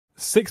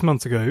6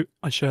 months ago,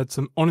 I shared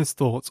some honest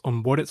thoughts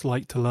on what it's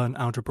like to learn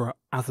algebra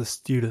as a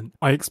student.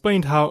 I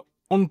explained how,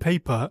 on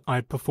paper, I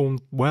had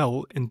performed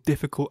well in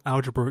difficult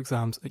algebra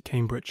exams at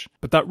Cambridge,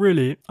 but that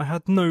really, I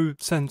had no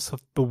sense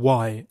of the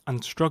why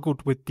and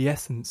struggled with the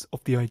essence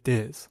of the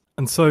ideas.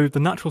 And so the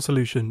natural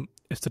solution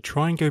is to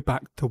try and go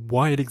back to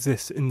why it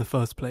exists in the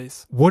first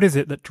place. What is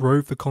it that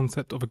drove the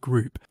concept of a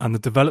group and the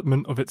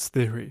development of its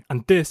theory?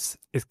 And this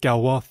is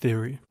Galois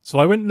theory. So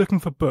I went looking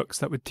for books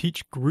that would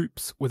teach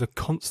groups with a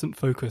constant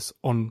focus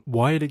on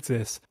why it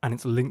exists and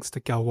its links to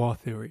Galois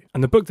theory.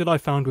 And the book that I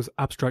found was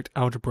Abstract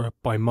Algebra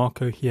by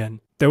Marco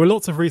Hien. There were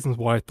lots of reasons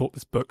why I thought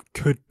this book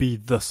could be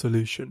the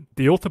solution.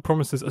 The author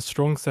promises a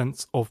strong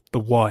sense of the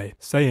why,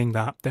 saying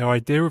that their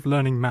idea of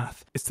learning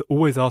math is to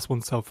always ask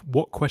oneself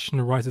what question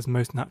arises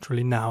most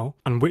naturally now,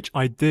 and which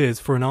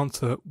ideas for an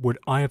answer would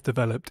I have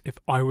developed if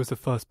I was the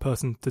first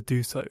person to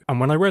do so.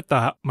 And when I read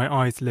that, my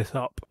eyes lit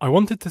up. I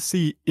wanted to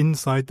see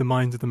inside the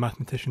minds of the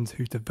mathematicians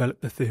who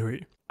developed the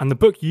theory. And the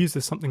book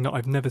uses something that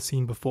I've never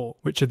seen before,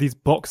 which are these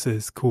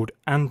boxes called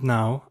 "and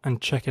now"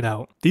 and "check it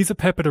out." These are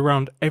peppered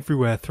around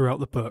everywhere throughout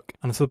the book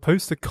and are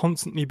supposed to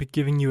constantly be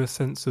giving you a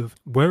sense of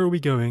where are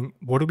we going,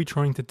 what are we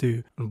trying to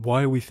do, and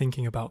why are we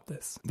thinking about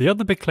this. The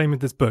other big claim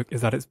of this book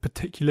is that it's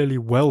particularly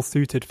well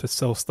suited for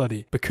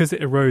self-study because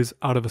it arose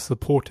out of a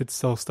supported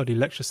self-study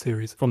lecture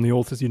series from the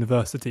author's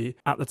university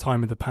at the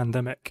time of the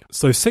pandemic.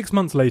 So 6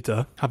 months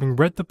later, having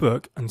read the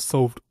book and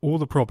solved all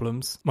the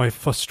problems, my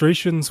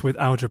frustrations with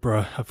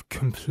algebra have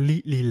completely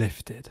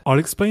lifted. I'll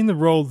explain the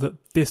role that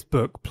this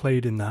book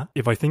played in that,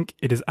 if I think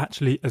it is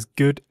actually as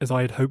good as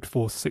I had hoped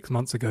for 6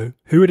 months ago,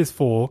 who it is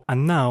for,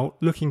 and now,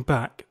 looking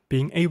back,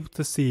 being able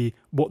to see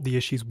what the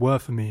issues were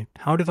for me.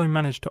 How did I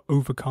manage to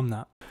overcome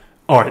that?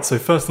 Alright, so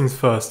first things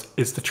first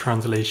is the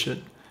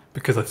translation,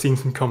 because I've seen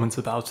some comments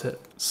about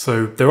it.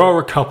 So there are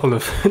a couple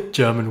of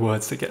German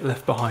words that get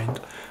left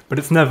behind, but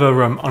it's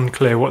never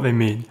unclear what they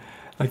mean.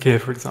 Like here,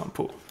 for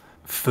example,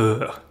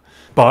 für.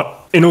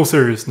 But in all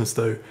seriousness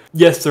though,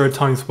 yes, there are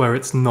times where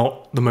it's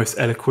not the most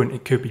eloquent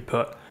it could be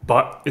put,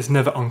 but it's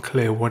never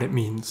unclear what it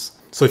means.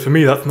 So for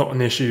me, that's not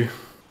an issue.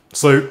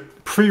 So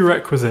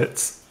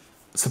prerequisites,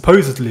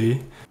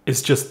 supposedly,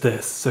 is just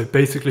this. So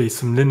basically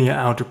some linear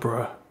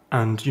algebra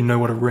and you know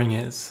what a ring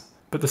is.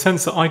 But the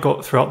sense that I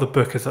got throughout the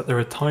book is that there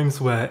are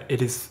times where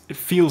it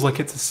feels like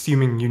it's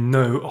assuming you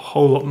know a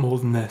whole lot more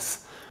than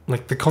this.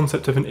 Like the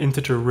concept of an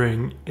integer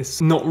ring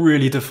is not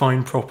really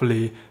defined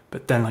properly,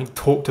 but then like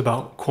talked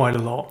about quite a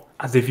lot,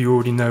 as if you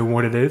already know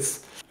what it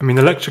is. I mean,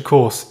 the lecture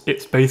course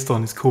it's based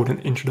on is called An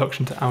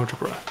Introduction to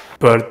Algebra,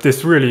 but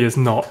this really is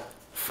not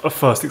a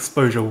first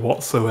exposure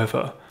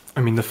whatsoever.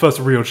 I mean, the first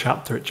real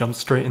chapter, it jumps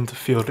straight into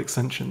field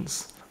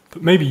extensions.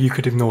 But maybe you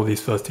could ignore these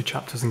first two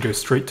chapters and go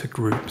straight to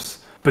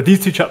groups. But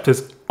these two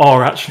chapters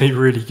are actually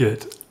really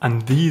good,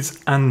 and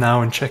these "and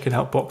now" and "check it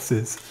out"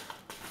 boxes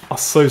are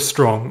so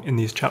strong in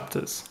these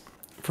chapters.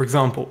 For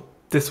example,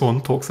 this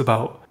one talks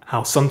about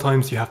how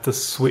sometimes you have to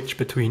switch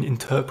between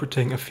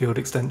interpreting a field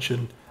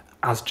extension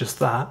as just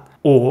that,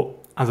 or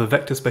as a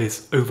vector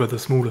space over the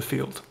smaller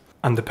field.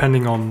 And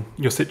depending on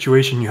your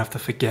situation, you have to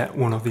forget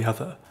one or the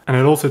other. And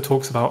it also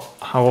talks about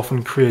how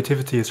often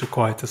creativity is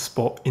required to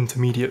spot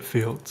intermediate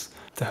fields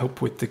to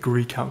help with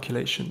degree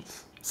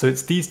calculations. So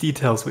it's these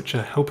details which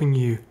are helping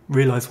you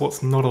realize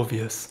what's not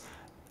obvious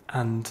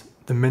and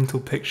the mental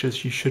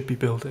pictures you should be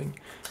building,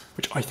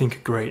 which I think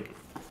are great.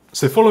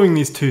 So following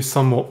these two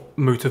somewhat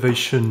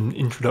motivation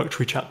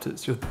introductory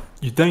chapters, you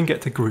then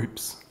get to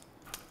groups.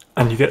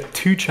 And you get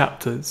 2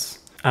 chapters,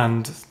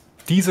 and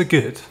these are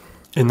good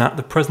in that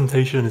the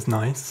presentation is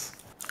nice.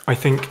 I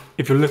think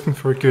if you're looking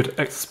for a good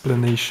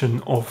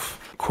explanation of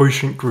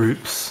quotient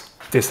groups,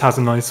 this has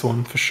a nice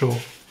one for sure.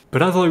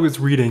 But as I was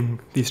reading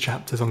these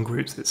chapters on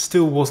groups, it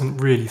still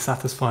wasn't really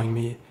satisfying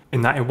me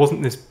in that it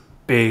wasn't this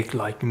big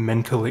like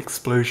mental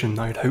explosion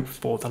I'd hoped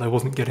for that I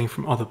wasn't getting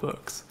from other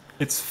books.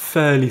 It's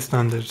fairly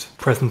standard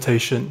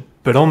presentation,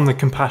 but on the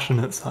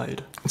compassionate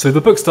side. So the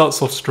book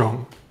starts off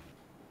strong,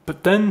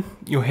 but then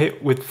you're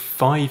hit with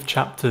 5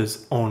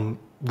 chapters on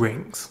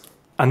rings.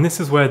 And this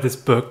is where this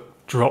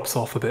book drops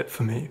off a bit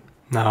for me.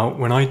 Now,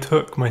 when I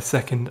took my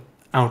second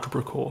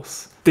algebra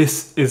course,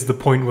 this is the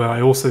point where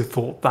I also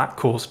thought that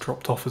course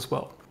dropped off as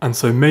well. And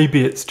so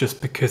maybe it's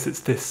just because it's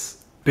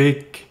this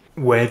big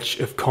wedge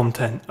of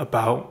content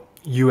about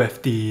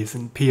UFDs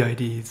and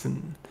PIDs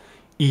and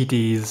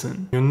EDs,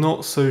 and you're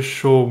not so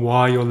sure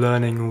why you're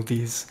learning all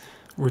these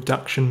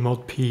reduction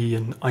mod P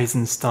and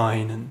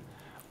Eisenstein and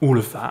all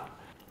of that.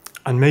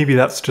 And maybe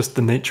that's just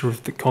the nature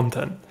of the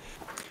content.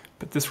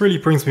 But this really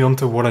brings me on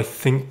to what I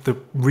think the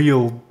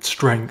real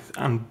strength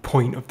and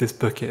point of this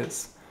book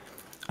is.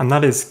 And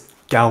that is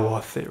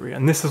Galois theory.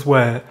 And this is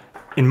where,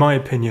 in my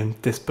opinion,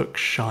 this book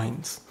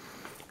shines.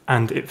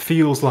 And it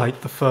feels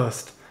like the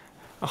first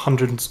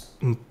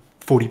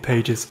 140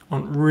 pages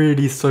aren't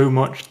really so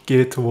much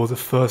geared towards a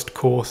first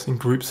course in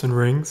groups and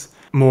rings,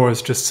 more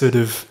as just sort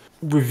of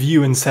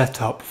review and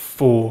setup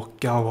for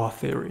Galois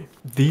theory.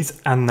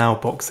 These "and now"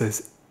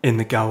 boxes in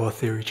the Galois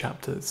theory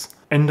chapters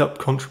end up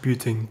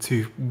contributing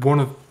to one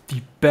of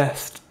the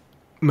best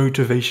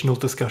motivational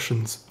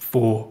discussions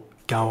for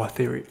Galois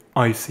theory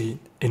I've seen,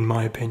 in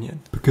my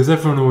opinion. Because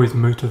everyone always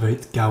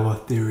motivates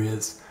Galois theory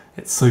as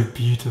it's so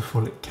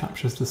beautiful, it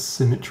captures the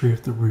symmetry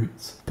of the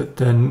roots. But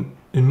then,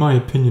 in my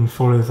opinion,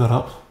 follows that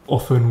up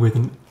often with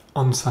an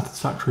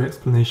unsatisfactory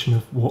explanation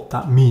of what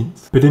that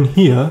means. But in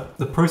here,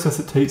 the process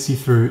it takes you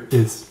through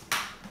is,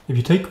 if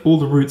you take all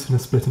the roots in a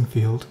splitting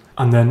field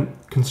and then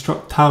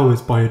construct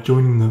towers by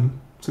adjoining them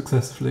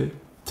successively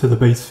to the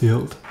base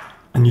field,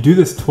 and you do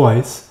this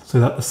twice so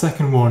that the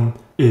second one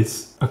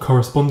is a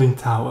corresponding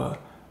tower,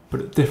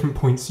 but at different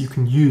points you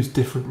can use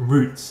different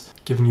roots,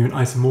 giving you an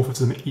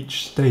isomorphism at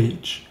each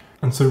stage.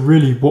 And so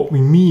really what we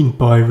mean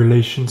by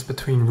relations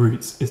between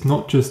roots is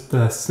not just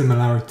their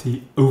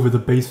similarity over the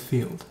base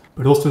field,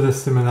 but also their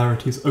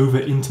similarities over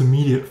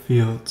intermediate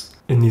fields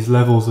in these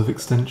levels of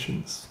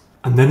extensions.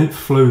 And then it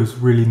flows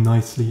really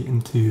nicely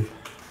into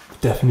the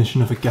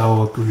definition of a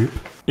Galois group.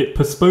 It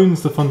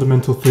postpones the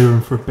fundamental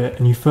theorem for a bit,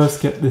 and you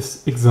first get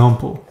this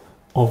example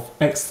of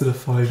x to the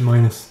 5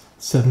 minus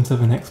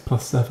 7x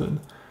plus 7.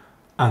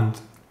 And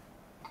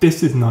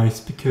this is nice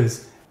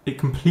because it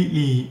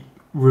completely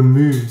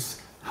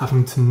removes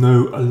having to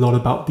know a lot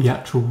about the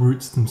actual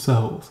roots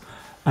themselves.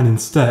 And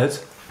instead,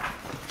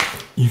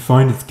 you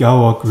find its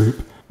Galois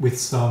group with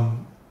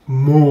some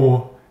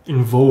more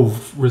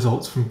involved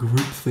results from group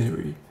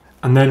theory.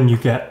 And then you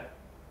get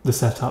the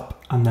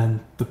setup and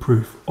then the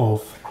proof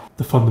of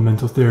the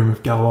fundamental theorem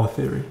of Galois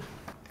theory.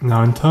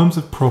 Now, in terms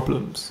of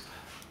problems,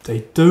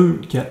 they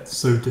don't get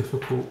so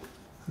difficult.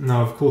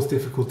 Now, of course,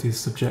 difficulty is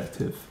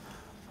subjective.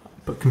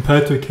 But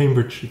compared to a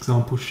Cambridge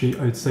example sheet,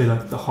 I would say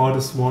like the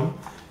hardest one,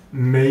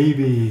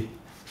 maybe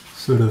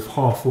sort of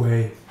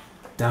halfway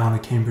down a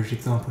Cambridge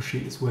example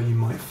sheet is where you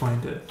might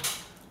find it.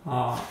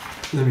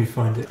 Let me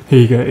find it.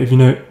 Here you go. If you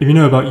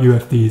know about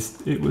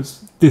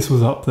UFDs, this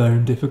was up there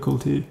in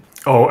difficulty.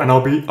 Oh, and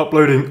I'll be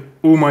uploading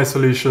all my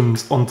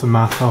solutions onto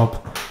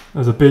MathHub.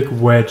 There's a big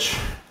wedge.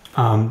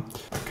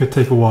 Could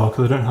take a while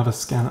because I don't have a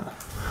scanner.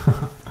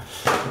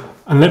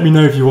 And let me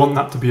know if you want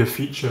that to be a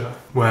feature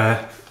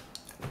where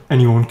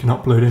anyone can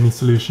upload any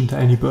solution to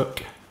any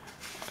book.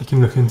 I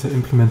can look into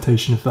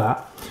implementation of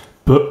that.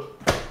 But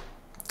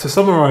to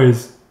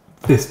summarize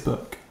this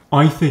book,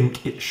 I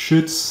think it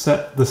should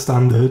set the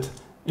standard,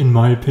 in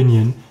my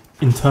opinion,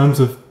 in terms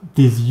of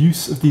this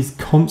use of these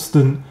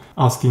constant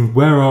asking,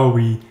 where are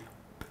we?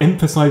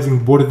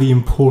 Emphasizing what are the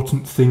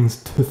important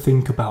things to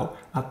think about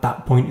at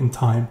that point in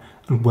time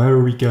and where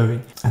are we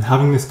going? And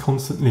having this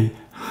constantly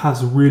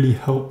has really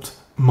helped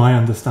my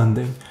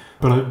understanding.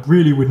 But I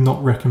really would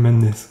not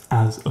recommend this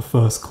as a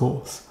first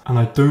course. And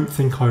I don't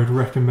think I would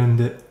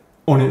recommend it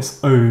on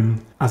its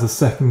own as a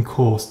second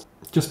course,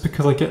 just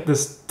because I get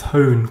this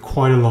tone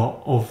quite a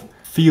lot of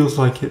feels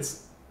like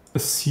it's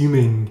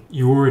assuming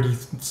you already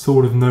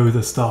sort of know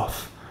the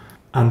stuff.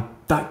 And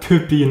that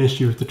could be an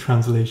issue with the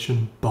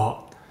translation, but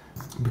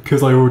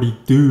because I already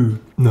do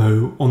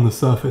know on the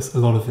surface a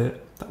lot of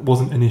it, that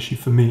wasn't an issue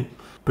for me.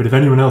 But if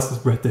anyone else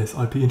has read this,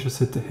 I'd be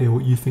interested to hear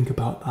what you think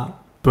about that.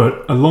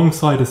 But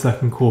alongside a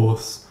second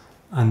course,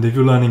 and if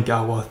you're learning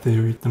Galois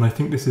theory, then I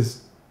think this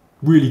is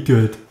really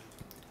good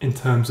in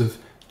terms of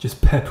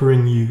just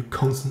peppering you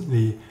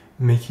constantly,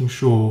 making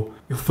sure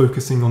you're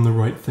focusing on the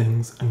right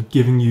things and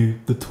giving you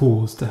the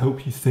tools to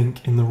help you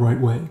think in the right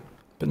way.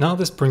 But now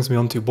this brings me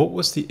on to what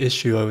was the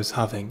issue I was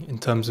having in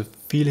terms of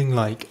feeling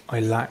like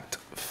I lacked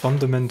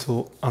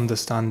fundamental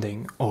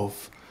understanding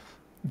of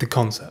the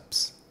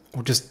concepts,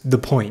 or just the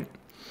point.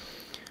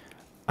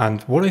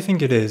 And what I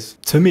think it is,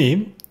 to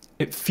me,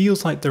 it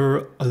feels like there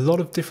are a lot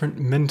of different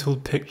mental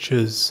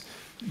pictures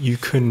you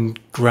can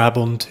grab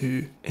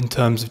onto in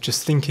terms of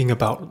just thinking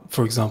about,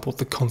 for example,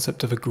 the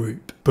concept of a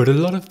group. But a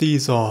lot of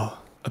these are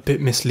a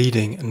bit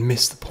misleading and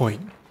miss the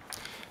point.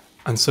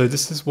 And so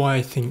this is why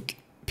I think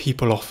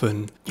people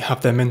often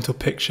have their mental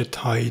picture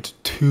tied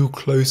too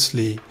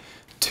closely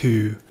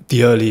to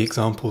the early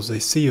examples they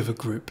see of a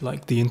group,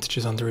 like the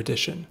integers under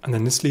addition. And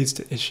then this leads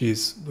to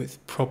issues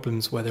with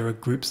problems where there are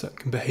groups that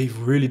can behave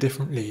really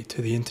differently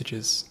to the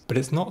integers. But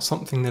it's not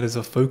something that is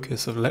a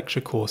focus of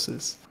lecture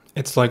courses.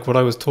 It's like what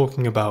I was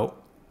talking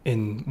about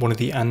in one of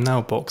the and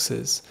now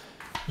boxes.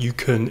 You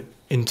can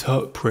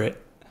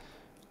interpret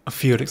a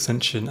field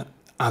extension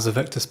as a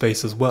vector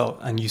space as well,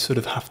 and you sort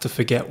of have to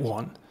forget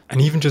one.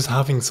 And even just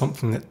having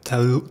something that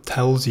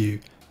tells you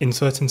in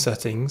certain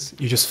settings,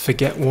 you just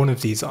forget one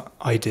of these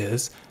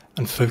ideas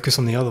and focus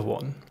on the other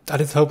one.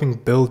 That is helping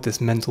build this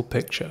mental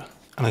picture.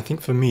 And I think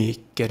for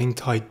me, getting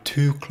tied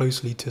too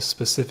closely to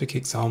specific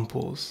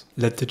examples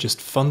led to just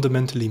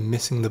fundamentally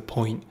missing the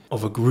point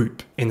of a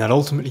group, in that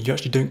ultimately you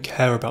actually don't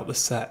care about the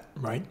set,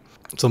 right?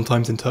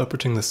 Sometimes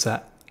interpreting the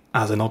set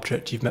as an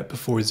object you've met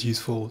before is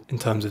useful in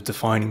terms of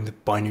defining the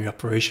binary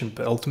operation,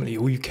 but ultimately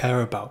all you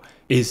care about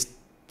is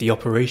the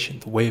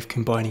operation, the way of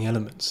combining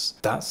elements.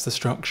 That's the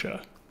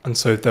structure. And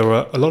so there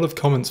were a lot of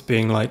comments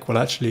being like, well,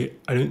 actually,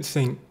 I don't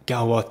think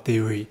Galois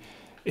theory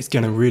is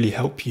going to really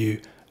help you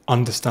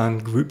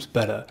understand groups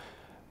better.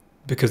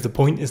 Because the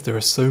point is there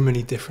are so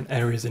many different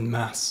areas in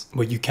maths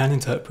where you can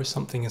interpret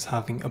something as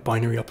having a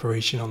binary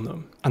operation on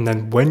them. And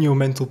then when your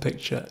mental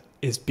picture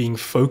is being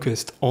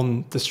focused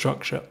on the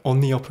structure, on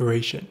the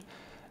operation,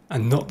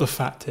 and not the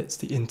fact it's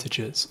the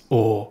integers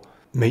or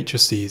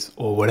matrices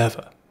or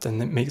whatever,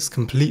 then it makes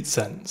complete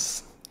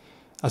sense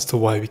as to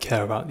why we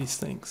care about these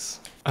things.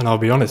 And I'll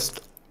be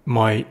honest,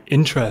 my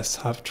interests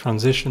have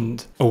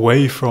transitioned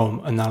away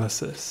from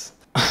analysis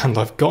and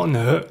I've gotten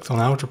hooked on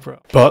algebra.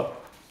 But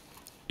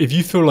if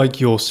you feel like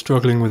you're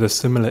struggling with a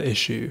similar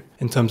issue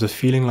in terms of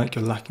feeling like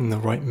you're lacking the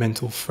right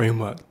mental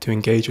framework to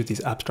engage with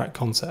these abstract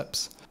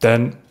concepts,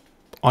 then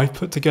I've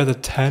put together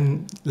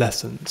 10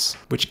 lessons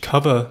which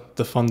cover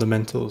the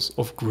fundamentals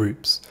of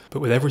groups, but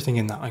with everything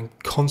in that, I'm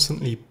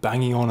constantly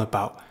banging on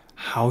about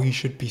how you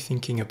should be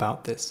thinking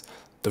about this,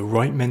 the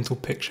right mental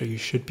picture you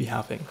should be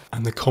having,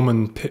 and the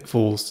common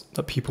pitfalls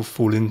that people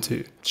fall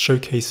into,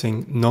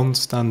 showcasing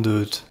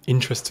non-standard,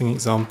 interesting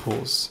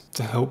examples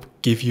to help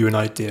give you an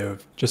idea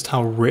of just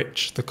how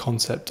rich the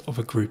concept of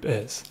a group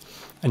is.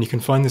 And you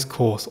can find this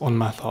course on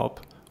MathHub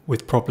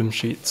with problem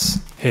sheets,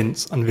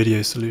 hints, and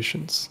video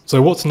solutions.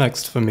 So what's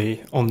next for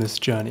me on this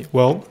journey?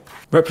 Well,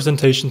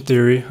 representation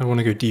theory, I want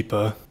to go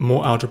deeper,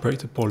 more algebraic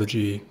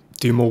topology,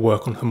 do more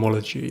work on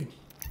homology,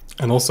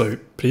 and also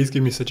please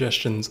give me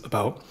suggestions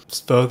about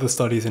further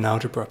studies in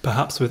algebra,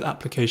 perhaps with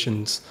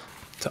applications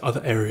to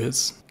other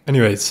areas.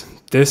 Anyways,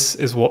 this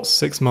is what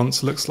 6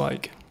 months looks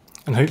like,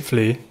 and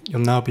hopefully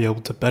you'll now be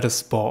able to better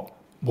spot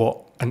what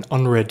an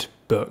unread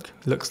book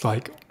looks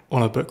like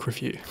on a book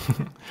review.